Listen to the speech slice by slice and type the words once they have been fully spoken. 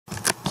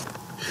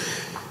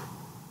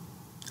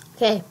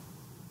Okay.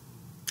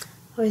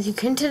 As you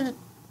can tell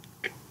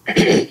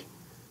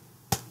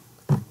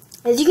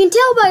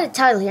by the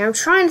title here, I'm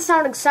trying to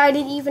sound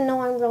excited even though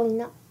I'm really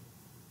not.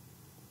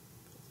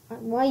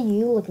 Why are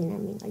you looking at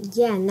me? Like,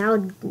 yeah, now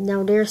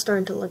they're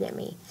starting to look at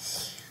me.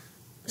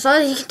 So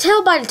as you can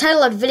tell by the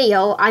title of the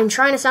video, I'm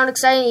trying to sound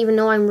excited even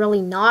though I'm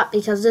really not,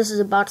 because this is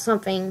about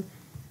something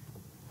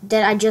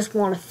that I just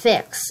want to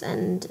fix,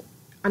 and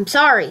I'm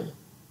sorry.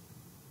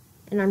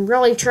 And I'm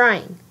really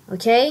trying,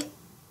 okay?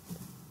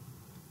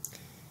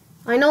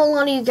 I know a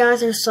lot of you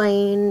guys are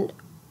saying,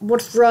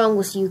 what's wrong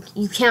with you?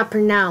 You can't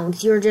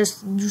pronounce. You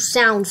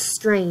sound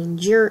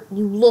strange. You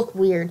look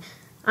weird.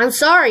 I'm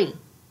sorry.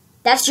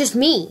 That's just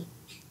me.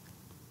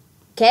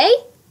 Okay?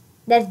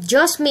 That's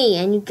just me.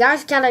 And you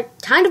guys gotta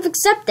kind of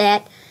accept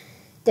that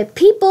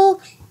people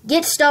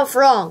get stuff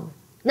wrong.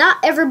 Not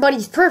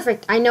everybody's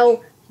perfect. I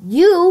know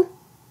you,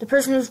 the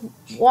person who's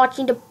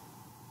watching the...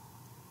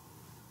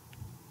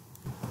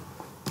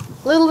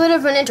 Little bit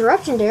of an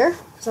interruption there.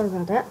 Sorry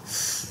about that.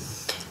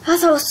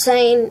 As I was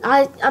saying,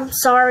 I'm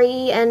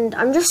sorry, and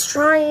I'm just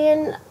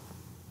trying,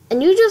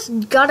 and you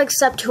just gotta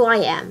accept who I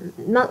am.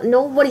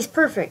 Nobody's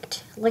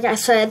perfect. Like I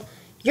said,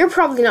 you're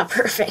probably not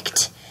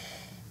perfect.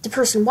 The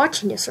person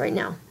watching this right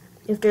now,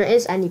 if there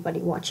is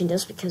anybody watching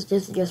this, because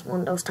this is just one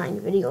of those tiny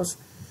videos.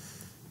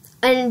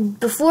 And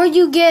before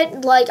you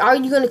get, like, are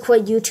you gonna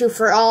quit YouTube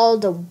for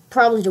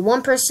probably the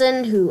one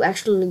person who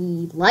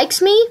actually likes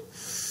me?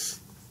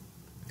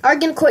 Are you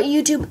gonna quit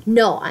YouTube?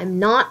 No, I'm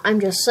not. I'm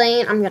just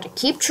saying I'm gonna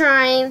keep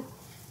trying.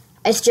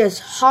 It's just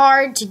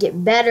hard to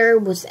get better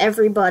with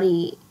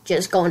everybody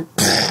just going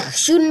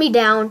shooting me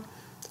down.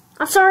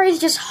 I'm sorry, it's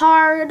just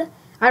hard.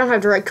 I don't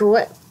have the right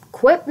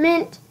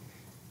equipment,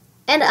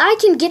 and I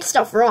can get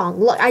stuff wrong.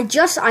 Look, I did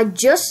just say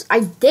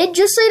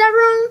that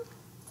wrong,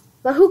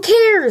 but who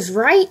cares,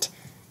 right?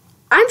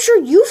 I'm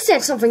sure you've said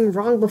something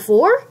wrong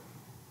before.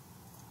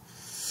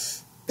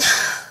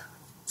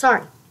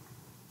 Sorry.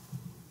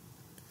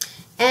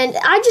 And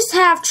I just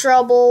have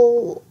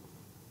trouble.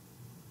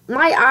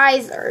 My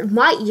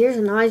ears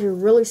and eyes are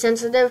really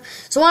sensitive.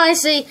 So when I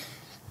say,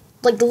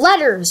 like,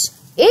 letters,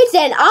 it's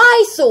an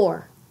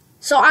eyesore.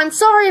 So I'm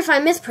sorry if I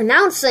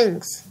mispronounce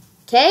things,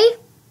 okay?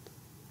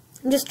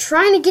 I'm just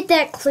trying to get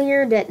that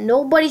clear, that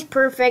nobody's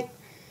perfect.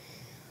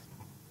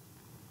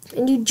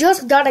 And you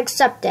just gotta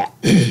accept that.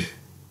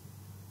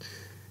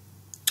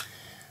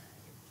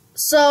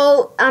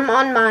 So, I'm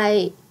on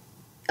my,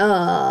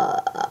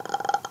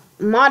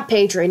 mod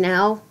page right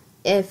now.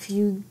 If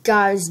you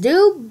guys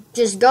do,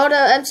 just go to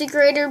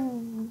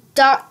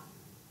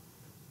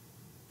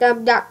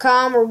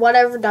mccreator.com or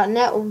whatever,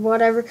 .net or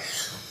whatever,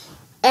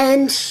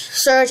 and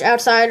search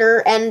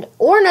Outsider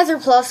or Nether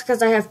Plus,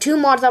 because I have 2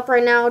 mods up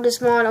right now.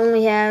 This mod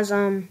only has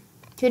 2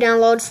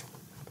 downloads,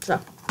 so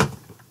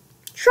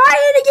try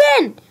it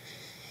again.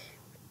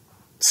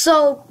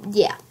 So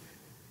yeah,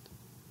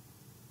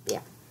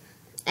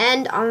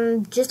 and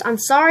I'm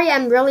sorry.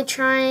 I'm really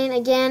trying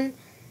again.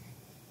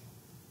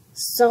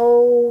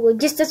 So, I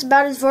guess that's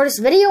about it for this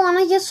video, and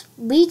I guess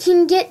we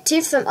can get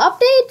to some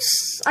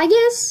updates, I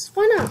guess.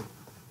 Why not?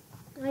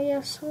 I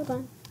guess, hold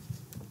on.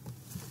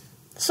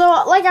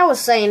 So, like I was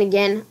saying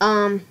again,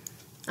 I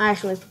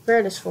actually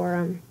prepared this for,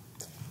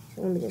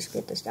 so let me just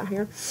get this down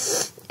here.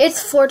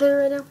 It's 4:30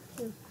 right now.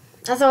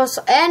 That's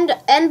also,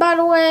 and by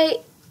the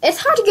way, it's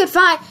hard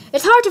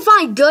to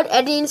find good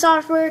editing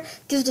software,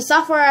 because the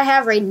software I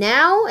have right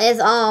now is,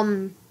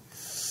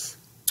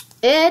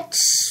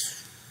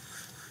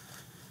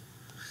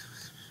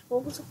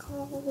 what was it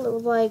called? It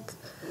was like,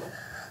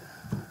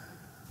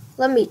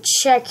 let me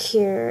check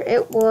here.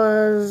 It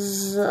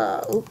was,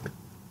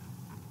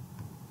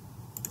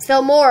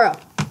 Filmora.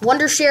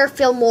 Wondershare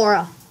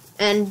Filmora.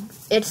 And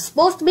it's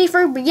supposed to be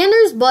for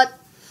beginners, but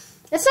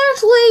it's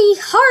actually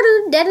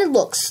harder than it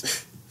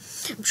looks.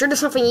 I'm sure there's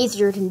something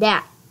easier than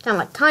that. Kind of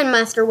like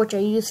KineMaster, which I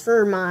use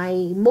for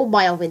my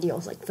mobile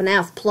videos, like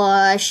FNAF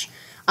Plush,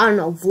 I don't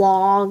know,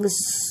 vlogs.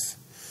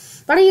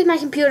 But I use my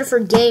computer for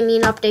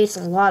gaming updates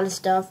and a lot of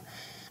stuff.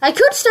 I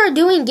could start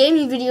doing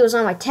gaming videos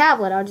on my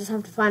tablet. I'll just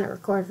have to find a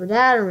recorder for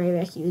that, or maybe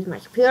I can use my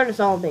computer. It's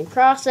all a big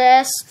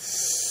process.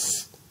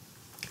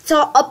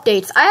 So,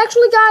 updates. I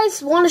actually,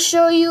 guys, want to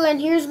show you,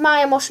 and here's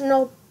my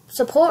emotional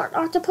support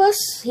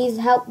octopus. He's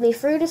helped me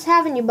through this,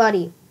 haven't you,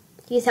 buddy?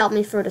 He's helped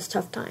me through this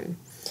tough time.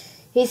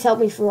 He's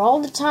helped me through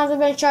all the times I've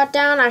been shot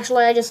down.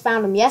 Actually, I just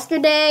found him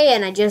yesterday,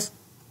 and I just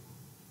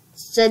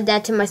said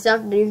that to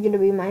myself, that he's going to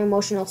be my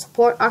emotional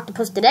support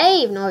octopus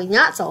today, even though he's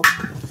not, so...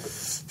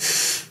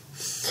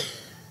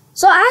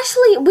 So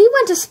actually, we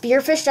went to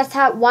Spearfish. That's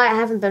why I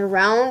haven't been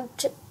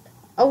around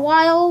a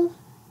while.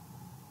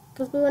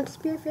 Because we went to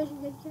Spearfish.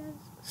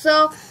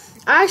 So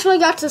I actually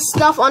got to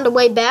stuff on the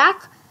way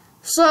back.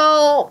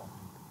 So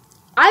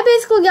I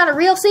basically got a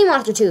real sea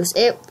monster tooth.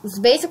 It was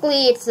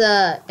basically it's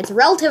a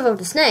relative of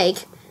the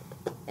snake,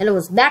 and it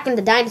was back in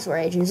the dinosaur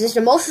age. It's just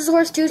a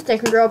mosasaurus tooth that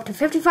can grow up to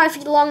 55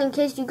 feet long. In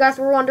case you guys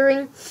were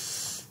wondering.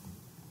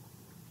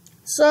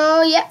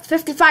 So yeah,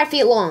 55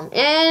 feet long,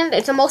 and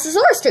it's a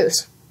mosasaurus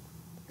tooth.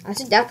 I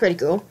think that's pretty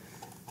cool.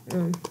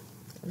 I'll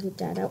get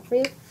that out for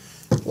you.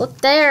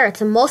 Look there,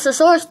 it's a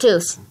Mosasaurus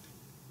tooth.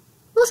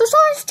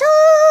 Mosasaurus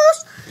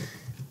tooth!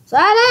 So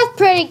that's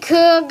pretty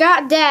cool,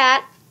 got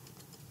that.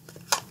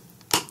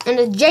 And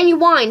it's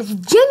genuine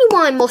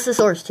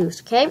Mosasaurus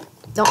tooth, okay?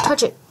 Don't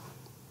touch it.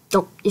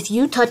 Don't. If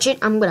you touch it,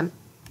 I'm gonna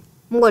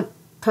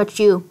touch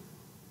you.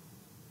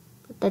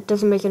 But that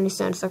doesn't make any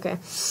sense, okay.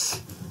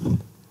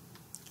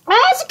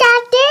 I also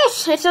got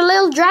this. It's a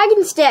little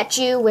dragon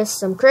statue with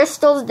some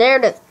crystals there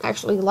that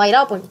actually light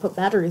up when you put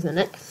batteries in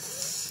it.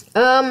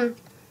 And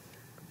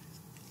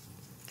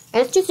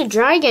it's just a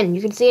dragon.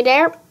 You can see it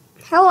there.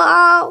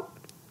 Hello.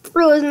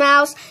 Through his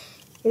mouth.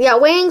 He's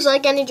got wings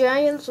like any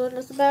dragon, so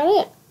that's about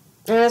it.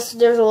 And there's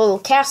a little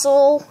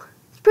castle.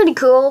 It's pretty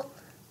cool.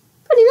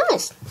 Pretty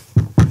nice.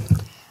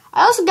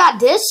 I also got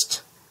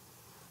this.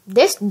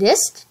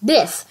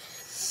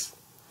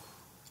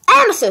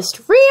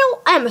 Amethyst.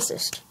 Real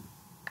amethyst.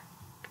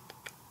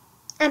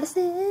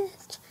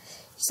 Amethyst.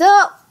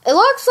 So, it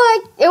looks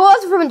like it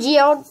was from a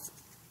geode.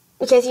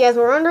 In case you guys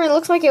were wondering, it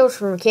looks like it was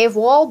from a cave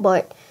wall,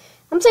 but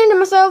I'm saying to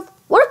myself,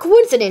 what a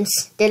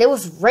coincidence that it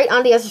was right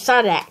on the other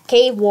side of that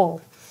cave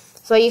wall.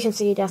 So you can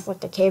see that's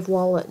like the cave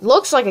wall. It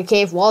looks like a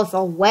cave wall. It's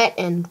all wet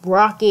and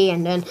rocky,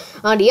 and then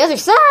on the other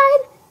side,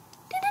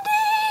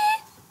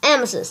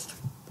 amethyst.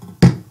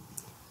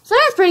 So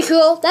that's pretty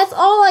cool. That's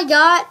all I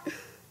got.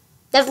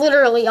 That's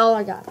literally all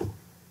I got. I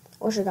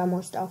wish I got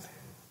more stuff.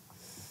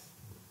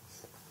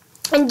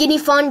 And Guinea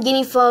Fun.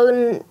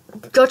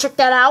 Go check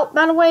that out,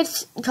 by the way.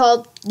 It's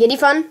called Guinea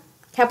Fun.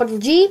 Capital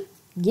G,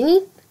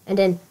 Guinea, and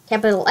then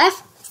capital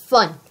F,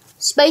 Fun.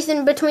 Space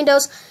in between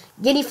those,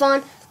 Guinea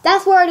Fun.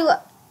 That's where I do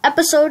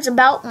episodes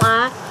about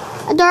my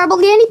adorable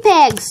guinea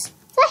pigs. Say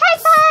hi,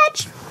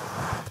 Fudge!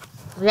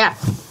 Yeah.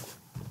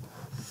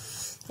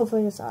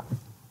 Hopefully it's up.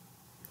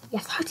 Yeah,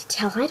 it's hard to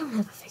tell. I don't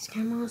have a face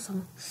camera,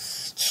 so...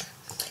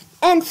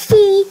 And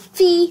Fee.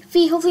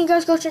 Hopefully you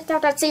guys go check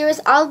out that series.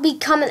 I'll be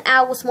coming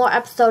out with more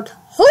episodes.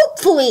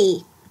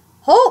 Hopefully,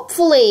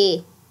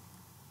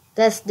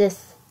 this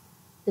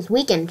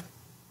weekend.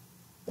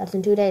 That's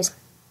in 2 days.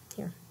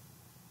 Here,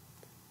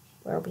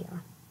 where we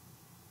are,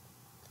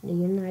 in the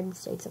United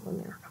States of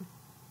America.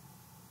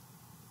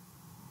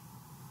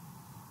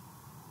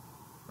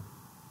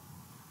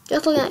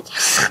 Just looking at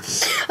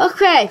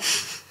okay.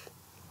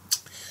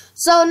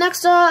 So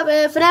next up,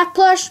 FNAF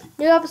Plush,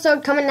 new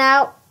episode coming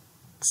out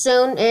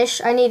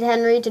soon-ish. I need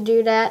Henry to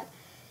do that.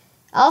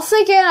 I was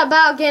thinking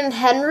about getting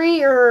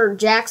Henry or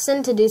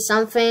Jackson to do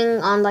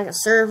something on like a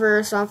server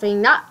or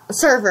something. Not a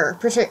server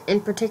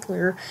in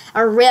particular,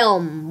 a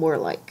realm more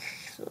like.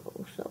 So.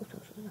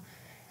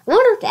 I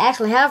wonder if they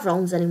actually have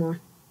realms anymore.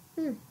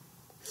 I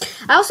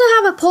also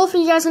have a poll for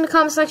you guys in the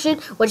comment section,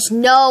 which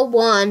no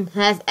one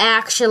has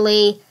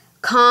actually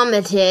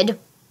commented.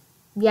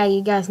 Yeah,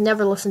 you guys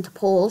never listen to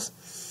polls.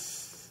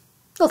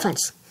 No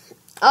offense.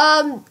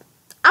 I'm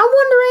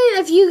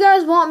wondering if you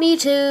guys want me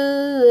to,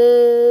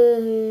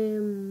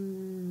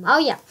 oh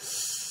yeah,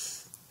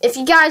 if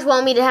you guys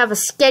want me to have a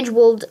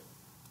scheduled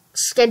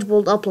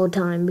upload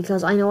time,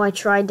 because I know I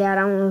tried that,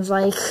 I was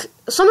like,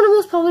 some of the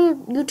most popular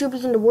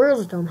YouTubers in the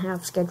world don't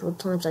have scheduled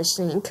times, I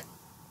think.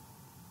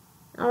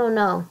 I don't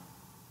know.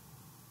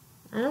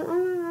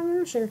 I'm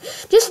not sure.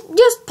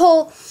 Just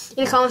poll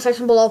in the comment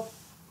section below,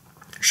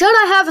 should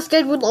I have a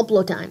scheduled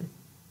upload time?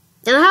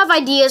 And I have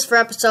ideas for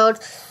episodes.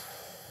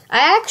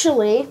 I'm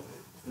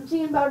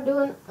thinking about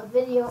doing a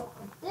video of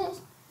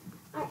this.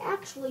 I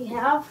actually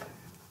have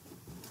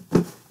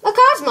a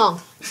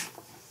Cosmo.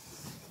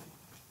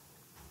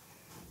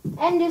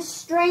 And this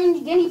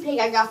strange guinea pig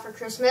I got for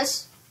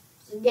Christmas.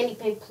 It's a guinea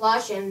pig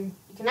plush, and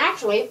you can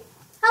actually...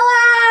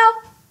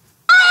 Hello!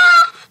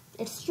 Ah!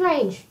 It's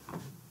strange.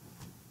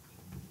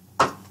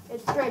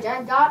 It's strange.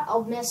 I got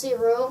a messy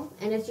room,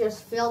 and it's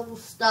just filled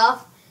with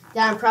stuff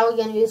that I'm probably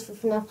going to use for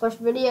FNAF Plush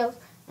videos.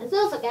 And it's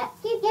also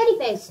got cute guinea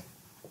pigs.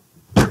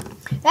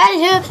 That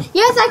is it.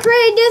 Yes, I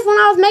created this when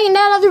I was making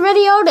that other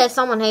video that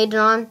someone hated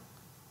on.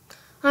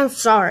 I'm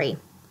sorry.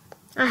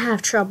 I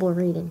have trouble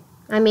reading.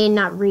 I mean,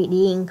 not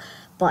reading,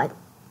 but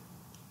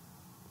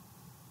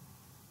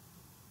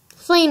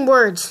seeing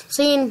words.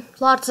 Seeing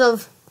lots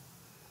of,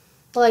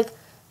 like,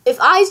 if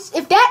my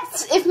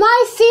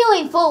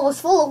ceiling was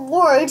full of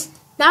words,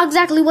 not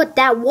exactly what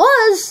that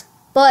was,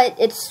 but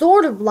it's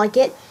sort of like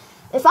it.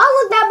 If I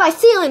looked at my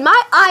ceiling,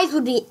 my eyes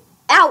would be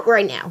out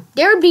right now.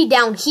 They would be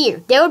down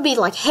here. They would be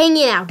like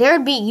hanging out. There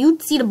would be,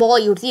 you'd see the ball,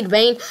 you would see the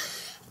vein.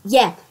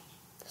 Yeah.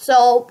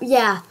 So,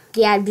 yeah,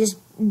 just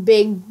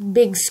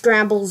big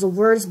scrambles of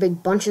words,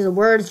 big bunches of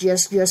words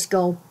just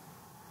go.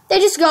 They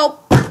just go.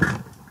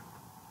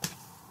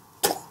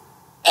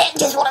 It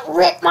just want to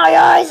rip my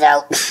eyes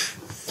out.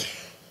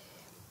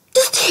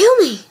 Just kill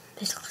me.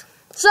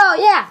 So,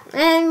 yeah,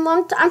 and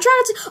I'm trying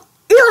to,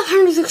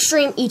 Henry's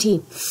Extreme ET.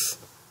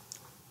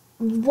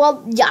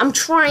 Well, yeah, I'm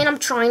trying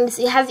to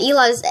see, have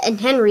Eli's and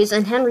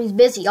Henry's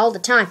busy all the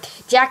time.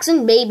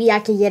 Jackson, maybe I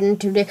can get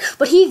into it,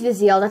 but he's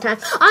busy all the time.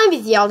 I'm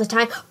busy all the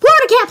time.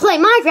 Porter can't play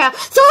Minecraft,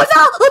 so it's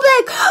all a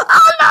big,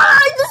 oh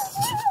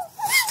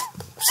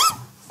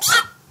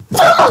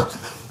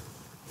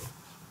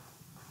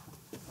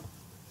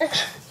no,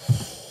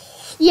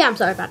 Yeah, I'm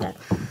sorry about that.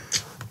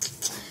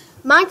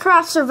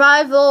 Minecraft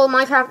Survival,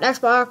 Minecraft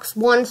Xbox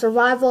One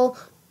Survival.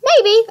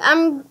 Maybe.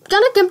 I'm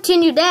gonna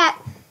continue that.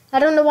 I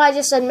don't know why I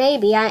just said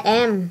maybe. I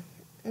am.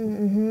 I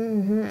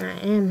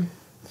am.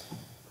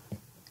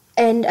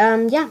 And,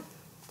 yeah.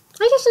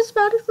 I guess that's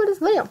about it for this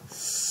video.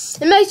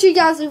 And make sure you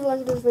guys leave a like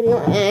to this video.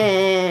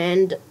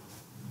 And,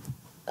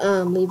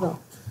 leave a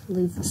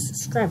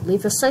subscribe.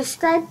 Make sure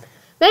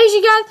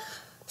you guys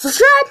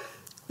subscribe.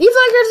 Leave a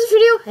like to this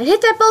video and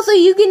hit that bell so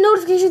you get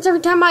notifications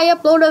every time I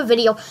upload a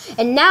video.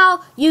 And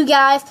now you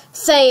guys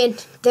saying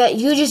that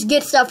you just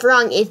get stuff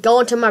wrong is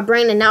going to my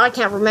brain and now I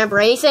can't remember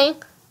anything.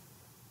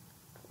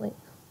 Wait,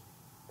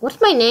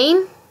 what's my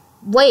name?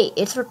 Wait,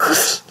 it's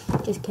recording.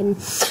 Just kidding.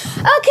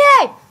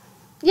 Okay.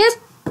 Yes.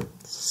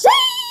 See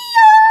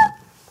ya.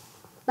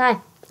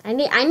 Bye. I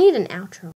need an outro.